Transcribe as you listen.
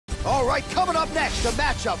All right, coming up next, a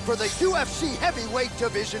matchup for the UFC Heavyweight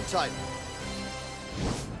Division title.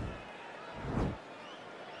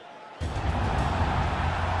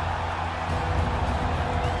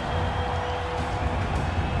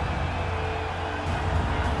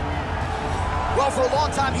 Well, for a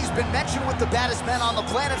long time, he's been mentioned with the baddest men on the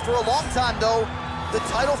planet. For a long time, though, the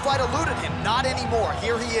title fight eluded him. Not anymore.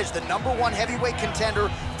 Here he is, the #1 heavyweight contender,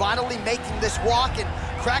 finally making this walk and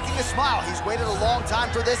cracking a smile. He's waited a long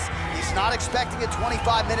time for this. He's not expecting a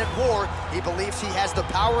 25-minute war. He believes he has the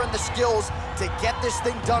power and the skills to get this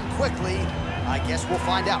thing done quickly. I guess we'll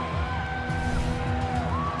find out.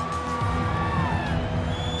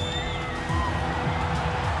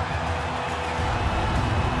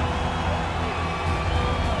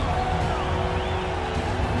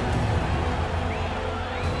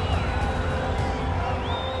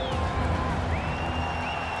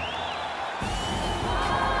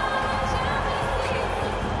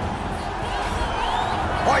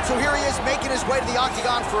 So here he is making his way to the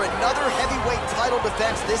octagon for another heavyweight title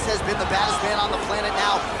defense. This has been the baddest man on the planet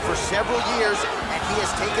now for several years, and he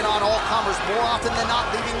has taken on all comers more often than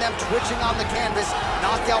not, leaving them twitching on the canvas,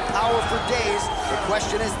 knockout power for days. The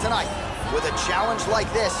question is tonight, with a challenge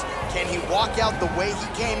like this, can he walk out the way he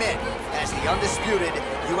came in as the undisputed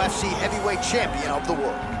UFC Heavyweight Champion of the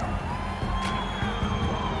world?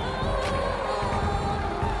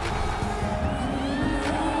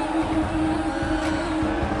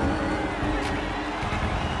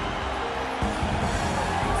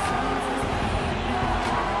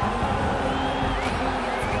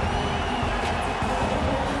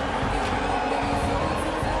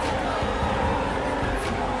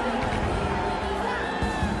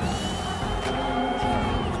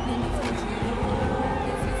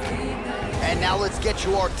 Now let's get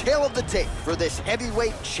you our tale of the tape for this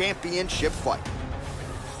heavyweight championship fight.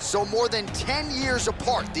 So more than 10 years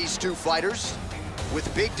apart, these two fighters, with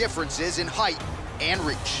big differences in height and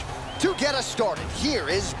reach. To get us started, here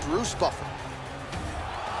is Bruce Buffer.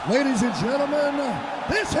 Ladies and gentlemen,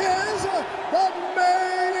 this is the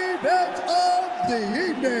main event of the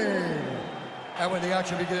evening. And when the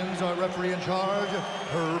action begins, our referee in charge,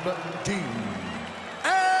 Herb Dean.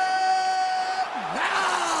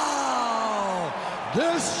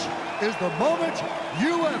 This is the moment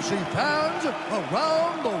UFC fans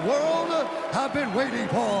around the world have been waiting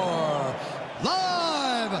for.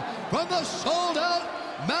 Live from the sold-out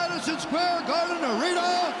Madison Square Garden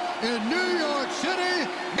Arena in New York City,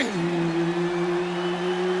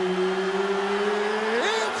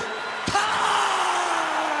 it's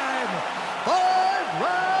time! 5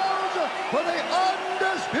 rounds for the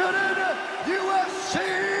undisputed UFC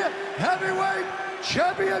Heavyweight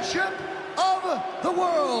Championship of the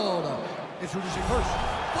world. Introducing first,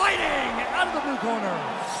 fighting out of the blue corner.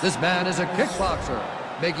 This man is a kickboxer,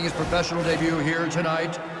 making his professional debut here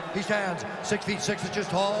tonight. He stands 6 feet 6 inches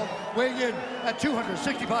tall, weighing in at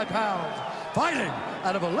 265 pounds. Fighting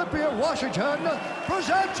out of Olympia, Washington,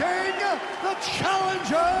 presenting the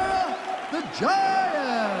challenger, the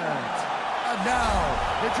Giant. And now,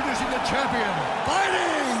 introducing the champion,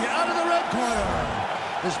 fighting out of the red corner.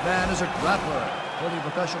 This man is a grappler, holding a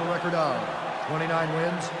professional record of 29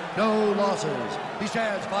 wins, no losses. He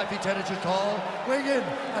stands 5 feet 10 inches tall, weighing in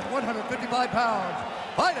at 155 pounds.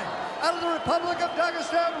 Fighting out of the Republic of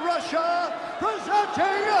Dagestan, Russia,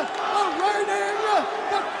 presenting the reigning,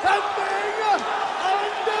 defending,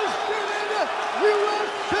 undisputed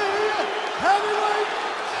UFC Heavyweight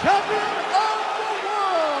Champion of the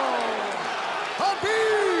world,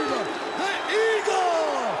 Khabib the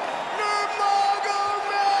Eagle Nurmagomedov.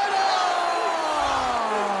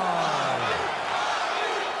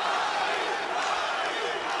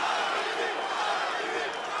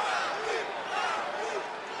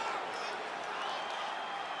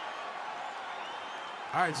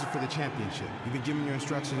 All right, this is for the championship. You've been given your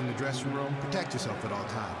instructions in the dressing room. Protect yourself at all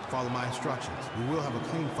times. Follow my instructions. We will have a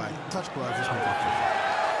clean fight. Touch gloves, let's make it official.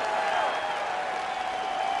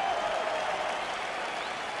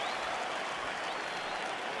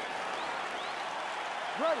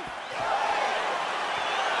 Ready.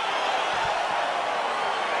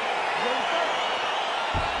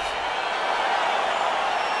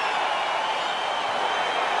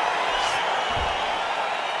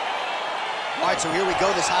 All right, so here we go.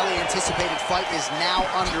 This highly anticipated fight is now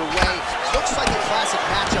underway. Looks like a classic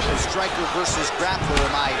matchup of striker versus grappler.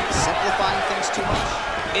 Am I simplifying things too much?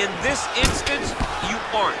 In this instance, you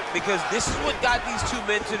aren't, because this is what got these two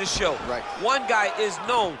men to the show. Right. One guy is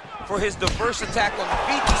known for his diverse attack on the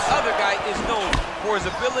feet. The other guy is known for his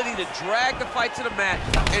ability to drag the fight to the mat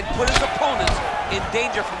and put his opponents in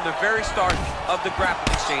danger from the very start of the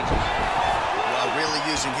grappling exchanges. Really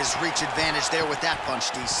using his reach advantage there with that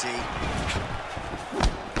punch, DC.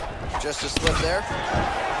 Just a slip there.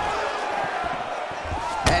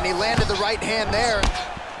 And he landed the right hand there.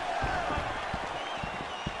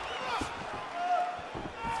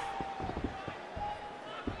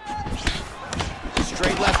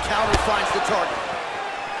 Straight left counter finds the target.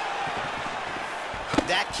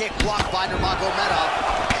 That kick blocked by Nurmagomedov.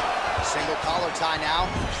 Single collar tie now.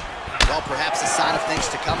 Well, perhaps a sign of things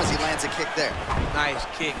to come as he lands a kick there. Nice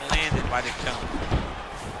kick landed by the counter.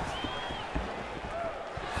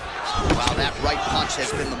 Wow, that right punch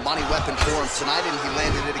has been the money weapon for him tonight, and he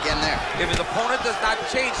landed it again there. If his opponent does not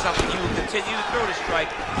change something, he will continue to throw the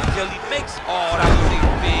strike until he makes, oh, that was a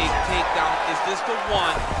big takedown. Is this the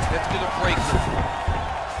one that's going to break him?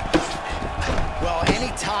 Well,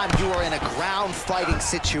 anytime you are in a ground fighting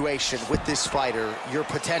situation with this fighter, you're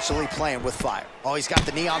potentially playing with fire. Oh, he's got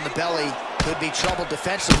the knee on the belly. Could be trouble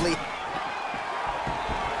defensively.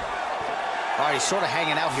 All right, he's sort of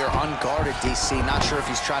hanging out here unguarded, DC. Not sure if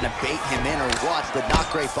he's trying to bait him in or what, but not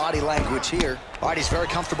great body language here. All right, he's very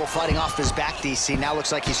comfortable fighting off his back, DC. Now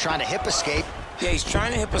looks like he's trying to hip escape. Yeah, he's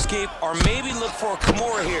trying to hip escape or maybe look for a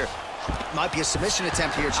Kimura here. Might be a submission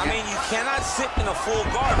attempt here, Champ. I mean, you cannot sit in a full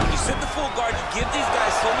guard. When you sit in the full guard, you give these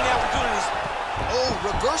guys so many opportunities. Oh,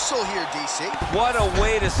 reversal here, DC. What a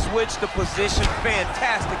way to switch the position.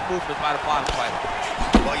 Fantastic movement by the bottom fighter.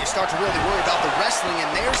 Well, you start to really worry about the wrestling, and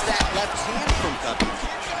there's that left hand from Khabib.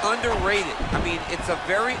 Underrated. I mean, it's a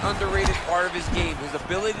very underrated part of his game. His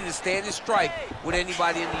ability to stand and strike with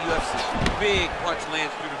anybody in the UFC. Big punch lands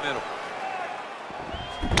through the middle.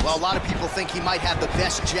 Well, a lot of people think he might have the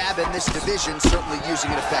best jab in this division, certainly using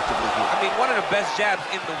it effectively here. I mean, one of the best jabs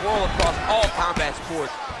in the world across all combat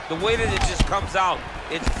sports. The way that it just comes out,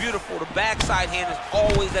 it's beautiful. The backside hand is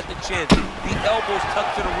always at the chin. The elbows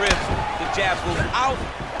tucked to the ribs. The jab goes out,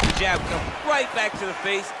 the jab comes right back to the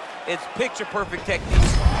face. It's picture-perfect technique.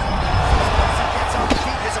 Once he gets on the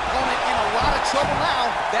feet, his opponent in a lot of trouble now.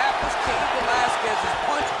 That was Cain Velasquez's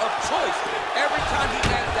punch of choice. Every time he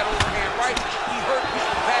landed that overhand right, he hurt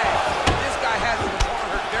people bad. This guy has his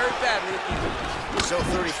opponent hurt very badly. So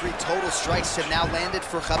 33 total strikes have now landed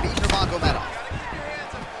for Khabib Nurmagomedov.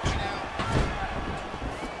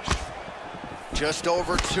 Just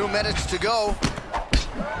over 2 minutes to go.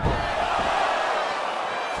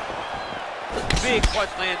 Big punch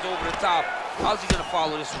lands over the top. How's he gonna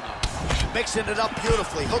follow this one up? Mixing it up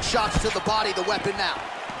beautifully. Hook shots to the body, the weapon now.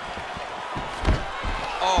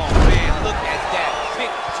 Oh man, look at that.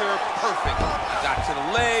 Picture perfect. Got to the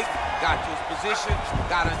leg, got to his position,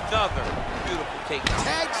 got another beautiful takedown.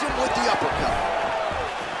 Tags him with the uppercut.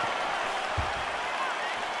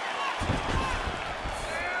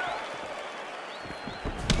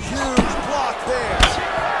 Huge block there.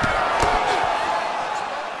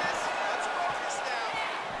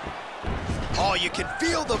 Oh, you can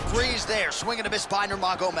feel the breeze there. Swing and a miss by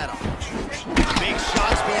Nurmagomedov. Big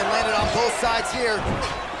shots being landed on both sides here.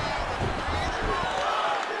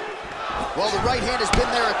 Well, the right hand has been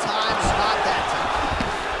there at times, not that time.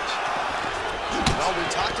 Well, we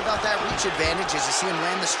talked about that reach advantage as you see him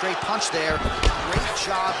land the straight punch there. Great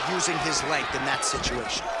job using his length in that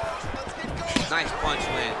situation. Nice punch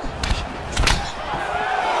land.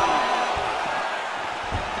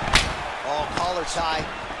 Oh, collar tie.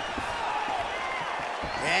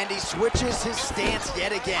 And he switches his stance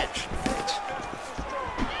yet again.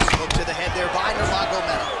 Hook to the head there by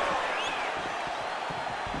Nurmagomedov.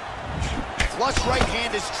 Flush right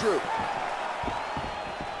hand is true.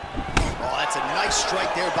 Oh, that's a nice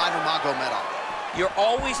strike there by Nurmagomedov. You're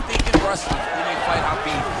always thinking wrestling when you fight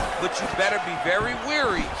Khabib, but you better be very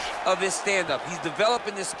wary of his stand-up. He's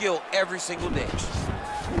developing this skill every single day.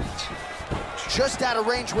 Just out of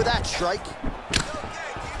range with that strike.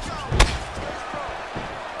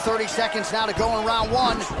 30 seconds now to go in round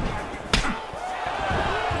one.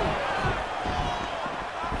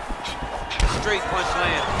 Straight punch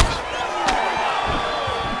land.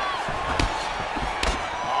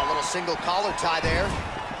 Oh, a little single collar tie there.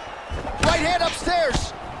 Right hand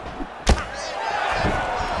upstairs.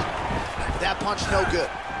 That punch no good.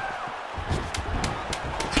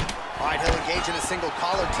 All right, he'll engage in a single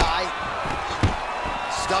collar tie.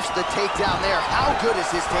 Stuffs the takedown there. How good is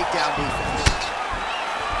his takedown defense?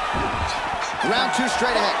 Round two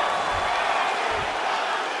straight ahead.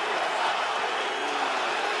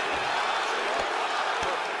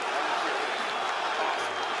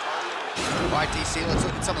 All right, DC, let's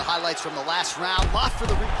look at some of the highlights from the last round. Lot for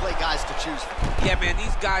the replay guys to choose from. Yeah, man,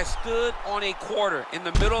 these guys stood on a quarter in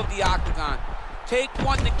the middle of the octagon. Take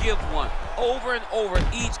one to give one. Over and over,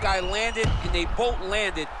 each guy landed, and they both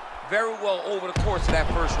landed very well over the course of that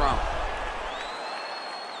first round.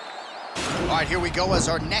 All right, here we go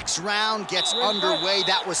as our next round gets underway.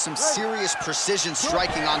 That was some serious precision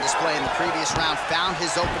striking on display in the previous round. Found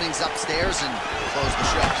his openings upstairs and closed the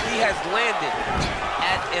show. He has landed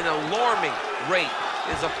at an alarming rate.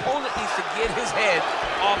 His opponent needs to get his head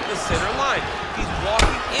off the center line. He's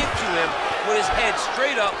walking into him with his head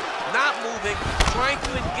straight up, not moving, trying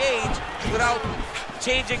to engage without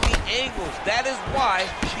changing the angles. That is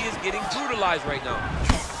why he is getting brutalized right now.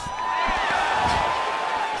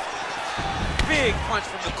 Big punch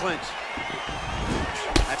from the clinch.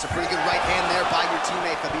 That's a pretty good right hand there by your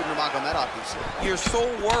teammate, Khabib Nurmagomedov. You're so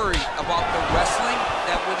worried about the wrestling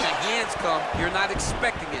that when the hands come, you're not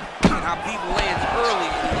expecting it. And Khabib lands early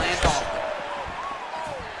and he lands often.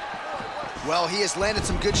 Well, he has landed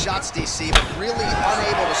some good shots, DC, but really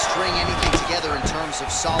unable to string anything together in terms of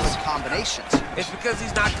solid combinations. It's because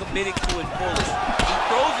he's not committing to it fully. He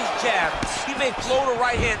throws his jab. He may float a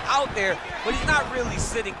right hand out there, but he's not really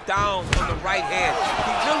sitting down on the right hand.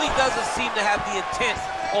 He really doesn't seem to have the intent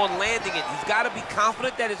on landing it. He's got to be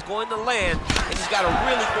confident that it's going to land, and he's got to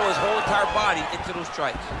really throw his whole entire body into those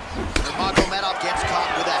strikes. Nurmagomedov gets caught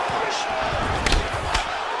with that punch.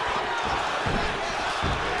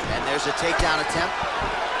 There's a takedown attempt.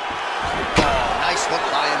 Oh, nice hook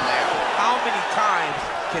by him there. How many times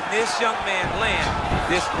can this young man land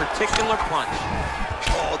this particular punch?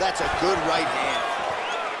 Oh, that's a good right hand.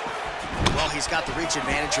 Well, he's got the reach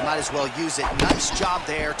advantage. You might as well use it. Nice job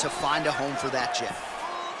there to find a home for that jab.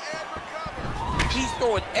 He's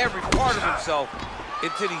throwing every part of himself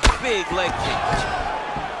into these big leg kicks.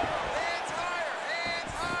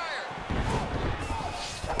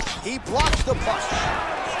 He blocks the punch.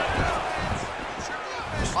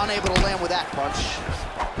 Unable to land with that punch.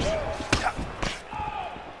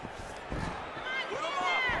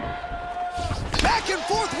 Back and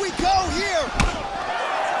forth we go here.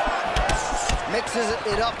 Mixes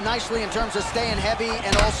it up nicely in terms of staying heavy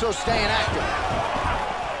and also staying active.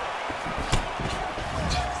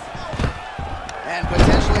 And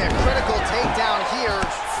potentially a critical takedown here.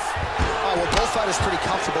 Oh, well, both fighters pretty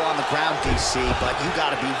comfortable on the ground, DC, but you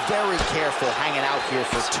got to be very careful hanging out here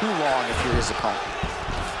for too long if you're his opponent.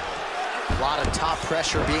 A lot of top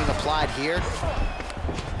pressure being applied here.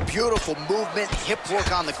 Beautiful movement, hip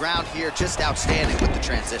work on the ground here, just outstanding with the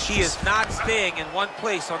transitions. He is not staying in one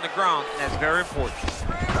place on the ground, and that's very important.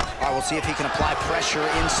 All right, we'll see if he can apply pressure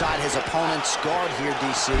inside his opponent's guard here,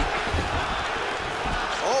 DC.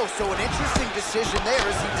 Oh, so an interesting decision there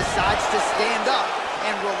as he decides to stand up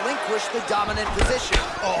and relinquish the dominant position.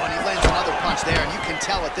 Oh, and he lands another punch there, and you can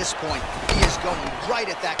tell at this point, he is going right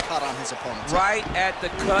at that cut on his opponent. Right at the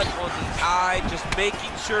cut on the eye, just making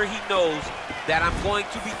sure he knows that I'm going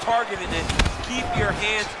to be targeting it. Keep your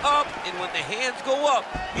hands up, and when the hands go up,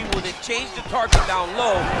 he will then change the target down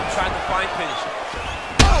low, trying to find finishing.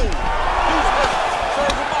 Oh! He's hurt.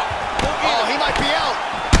 Serve him up. Oh, he might be out.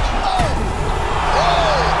 Oh! Oh!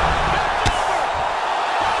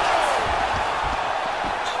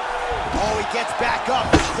 Gets back up.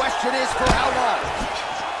 The question is for how long?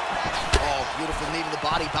 Oh, beautiful knee to the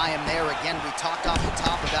body by him there. Again, we talked off the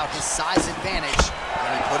top about his size advantage,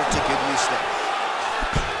 and he put it to good use there.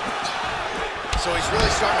 So he's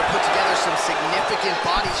really starting to put together some significant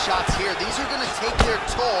body shots here. These are going to take their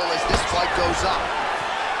toll as this fight goes up.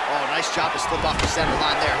 Oh, nice job to slip off the center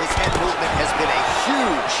line there. His head movement has been a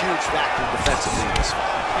huge, huge factor defensively in this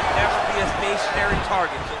fight. He can never be a stationary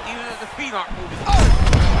target, so even if the feet aren't moving. Oh!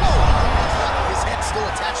 Oh! His head's still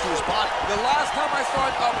attached to his body. The last time I saw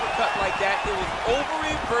an uppercut like that, it was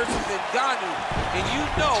Overeem versus Ngannou, and you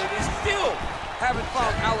know they still haven't found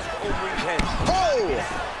Alistair Overeem's head. Oh!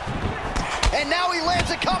 And now he lands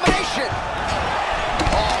a combination.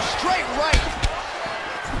 Oh, straight right.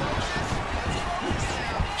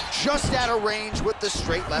 Just out of range with the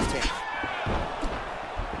straight left hand.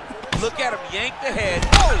 Look at him yank the head.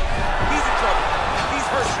 Oh! He's in trouble. He's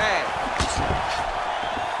hurt bad.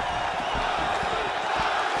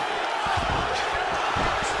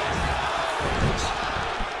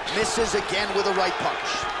 Misses again with a right punch.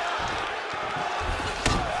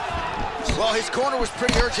 Well, his corner was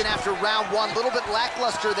pretty urgent after round one. A little bit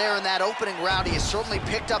lackluster there in that opening round. He has certainly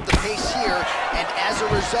picked up the pace here, and as a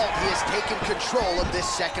result, he has taken control of this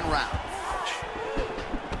second round.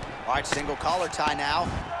 All right, single collar tie now.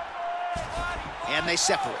 And they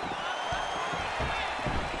separate.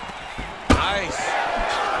 Nice.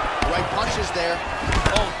 Right punches there.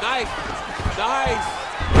 Oh, nice. Nice.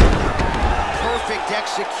 Perfect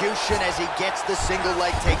execution as he gets the single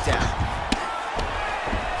leg takedown.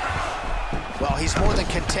 Well, he's more than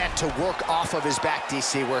content to work off of his back,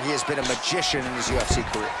 DC, where he has been a magician in his UFC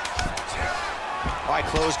career. All right,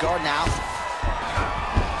 close guard now.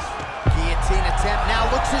 Guillotine.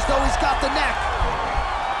 though he's got the neck.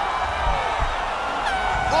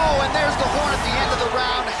 Oh, and there's the horn at the end of the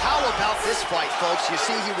round. How about this fight, folks? You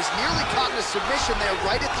see, he was nearly caught in a submission there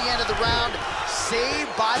right at the end of the round.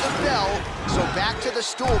 Saved by the bell. So back to the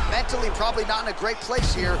stool. Mentally, probably not in a great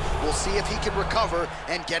place here. We'll see if he can recover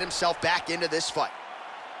and get himself back into this fight.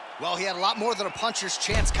 Well, he had a lot more than a puncher's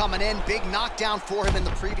chance coming in. Big knockdown for him in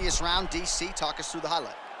the previous round. DC, talk us through the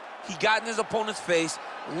highlight. He got in his opponent's face,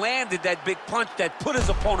 landed that big punch that put his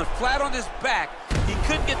opponent flat on his back. He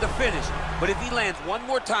couldn't get the finish, but if he lands one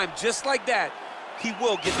more time just like that, he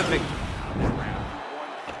will get the victory.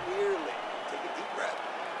 Clearly, take a deep breath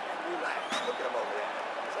and relax. Look at him over there.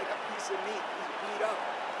 It's like a piece of meat. He's beat up.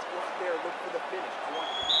 Let's go out there and look for the finish.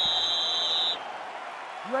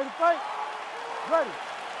 You ready to fight? Ready.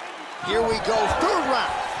 Here we go, third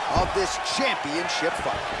round of this championship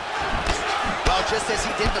fight. Well, just as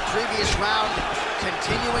he did the previous round,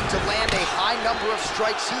 continuing to land a high number of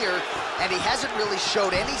strikes here, and he hasn't really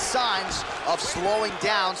showed any signs of slowing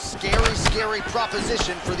down. Scary, scary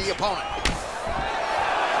proposition for the opponent.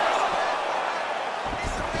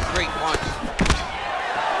 Great punch.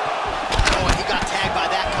 Oh, and he got tagged by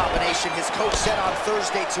that combination. His coach said on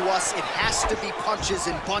Thursday to us, it has to be punches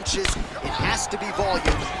and bunches. It has to be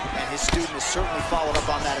volume, and his student has certainly followed up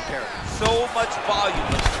on that imperative. So much volume,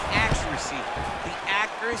 but the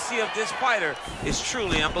accuracy of this fighter is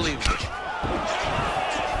truly unbelievable.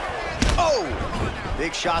 Oh!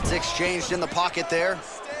 Big shots exchanged in the pocket there.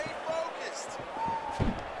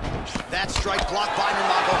 That strike blocked by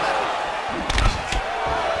Nurmagomedov.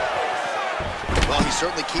 Well, he's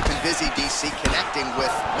certainly keeping busy, DC, connecting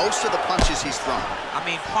with most of the punches he's thrown. I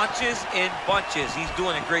mean, punches in bunches. He's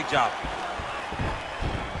doing a great job.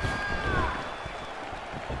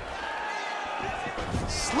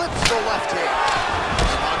 Slips the left hand.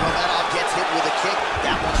 Nurmagomedov gets hit with a kick.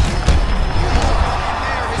 That one's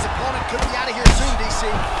there. His opponent could be out of here soon, DC.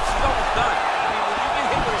 He's almost done. I mean, when you get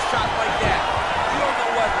hit with a shot like that, you don't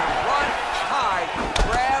know whether to run, hide,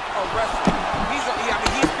 grab, or wrestle. He's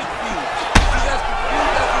confused. He's as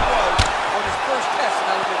confused as he was on his first test in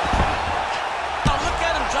elementary school. Now look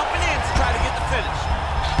at him jumping in to try to get the finish.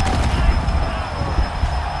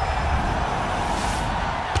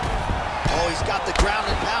 Oh, he's got the ground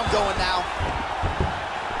and pound going now.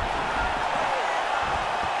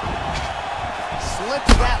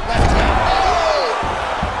 Slips that left hand.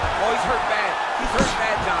 Oh, he's hurt bad. He's hurt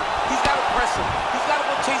bad, John. He's got to press him. He's got to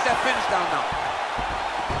go chase that finish down now.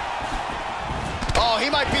 Oh, he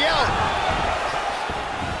might be out.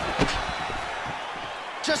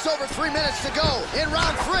 Just over 3 minutes to go in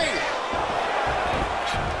round 3.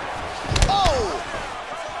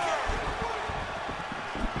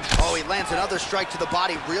 Oh, he lands another strike to the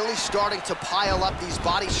body, really starting to pile up these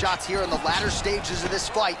body shots here in the latter stages of this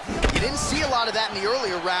fight. You didn't see a lot of that in the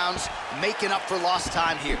earlier rounds, making up for lost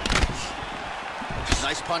time here.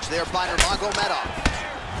 Nice punch there by Nurmagomedov.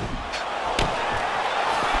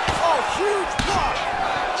 Oh, huge block!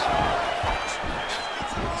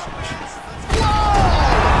 Whoa!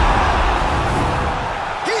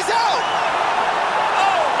 He's out!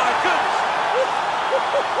 Oh, my goodness!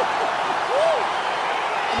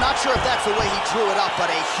 I'm not sure if that's the way he drew it up, but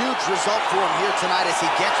a huge result for him here tonight as he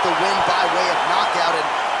gets the win by way of knockout, and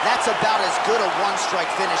that's about as good a one-strike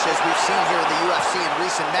finish as we've seen here in the UFC in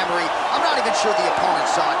recent memory. I'm not even sure the opponent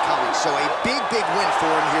saw it coming, so a big, big win for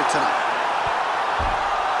him here tonight.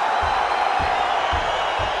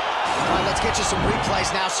 All right, let's get you some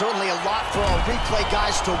replays now. Certainly a lot for our replay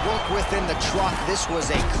guys to work with in the truck. This was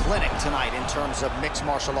a clinic tonight in terms of mixed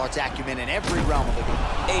martial arts acumen in every realm of the game.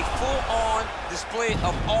 A full-on display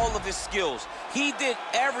of all of his skills. He did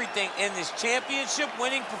everything in this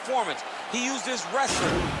championship-winning performance. He used his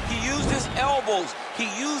wrestling, he used his elbows, he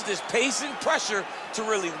used his pace and pressure to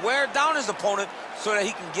really wear down his opponent so that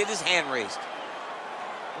he can get his hand raised.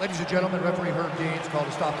 Ladies and gentlemen, referee Herb Dean's called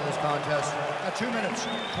a stop to this contest at 2 minutes,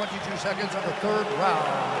 22 seconds of the third round.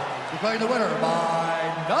 Declaring the winner by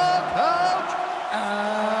knockout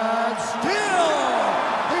and still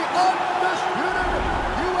the undisputed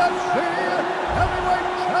UFC heavyweight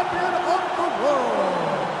champion of the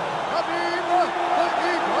world, Khabib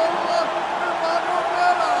Nurmagomedov.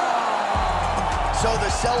 So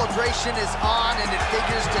the celebration is on, and it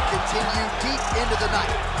figures to continue deep into the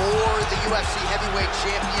night for the UFC heavyweight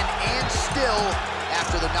champion, and still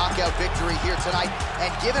after the knockout victory here tonight.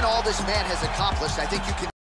 And given all this man has accomplished, I think you can